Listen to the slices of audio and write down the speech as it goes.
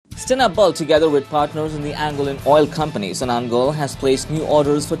Stena Bulk, together with partners in the Angolan oil company Sonanagol, has placed new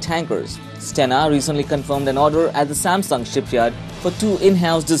orders for tankers. Stena recently confirmed an order at the Samsung Shipyard for 2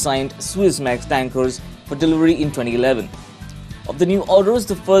 in-house designed Suezmax tankers for delivery in 2011. Of the new orders,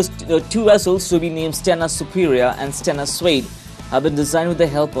 the first 2 vessels, to be named Stena Superior and Stena Suede, have been designed with the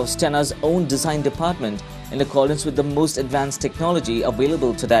help of Stena's own design department in accordance with the most advanced technology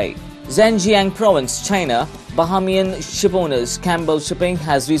available today. Zhejiang Province, China, Bahamian shipowners Campbell Shipping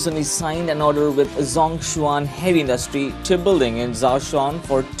has recently signed an order with Zhong Chuan Heavy Industry Shipbuilding in Zhoushan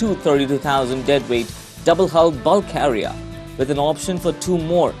for 2 32,000 deadweight double-hull bulk carrier, with an option for 2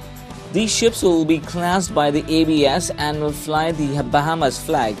 more. These ships will be classed by the ABS and will fly the Bahamas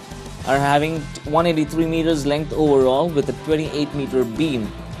flag, are having 183 meters length overall with a 28-meter beam,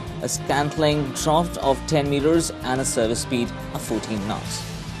 a scantling draft of 10 meters and a service speed of 14 knots.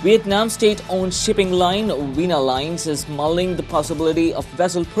 Vietnam state-owned shipping line Vinalines is mulling the possibility of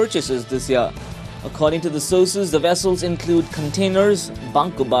vessel purchases this year. According to the sources, the vessels include containers,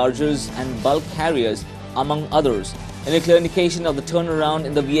 bunker barges and bulk carriers, among others, in a clear indication of the turnaround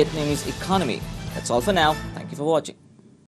in the Vietnamese economy. That's all for now. Thank you for watching.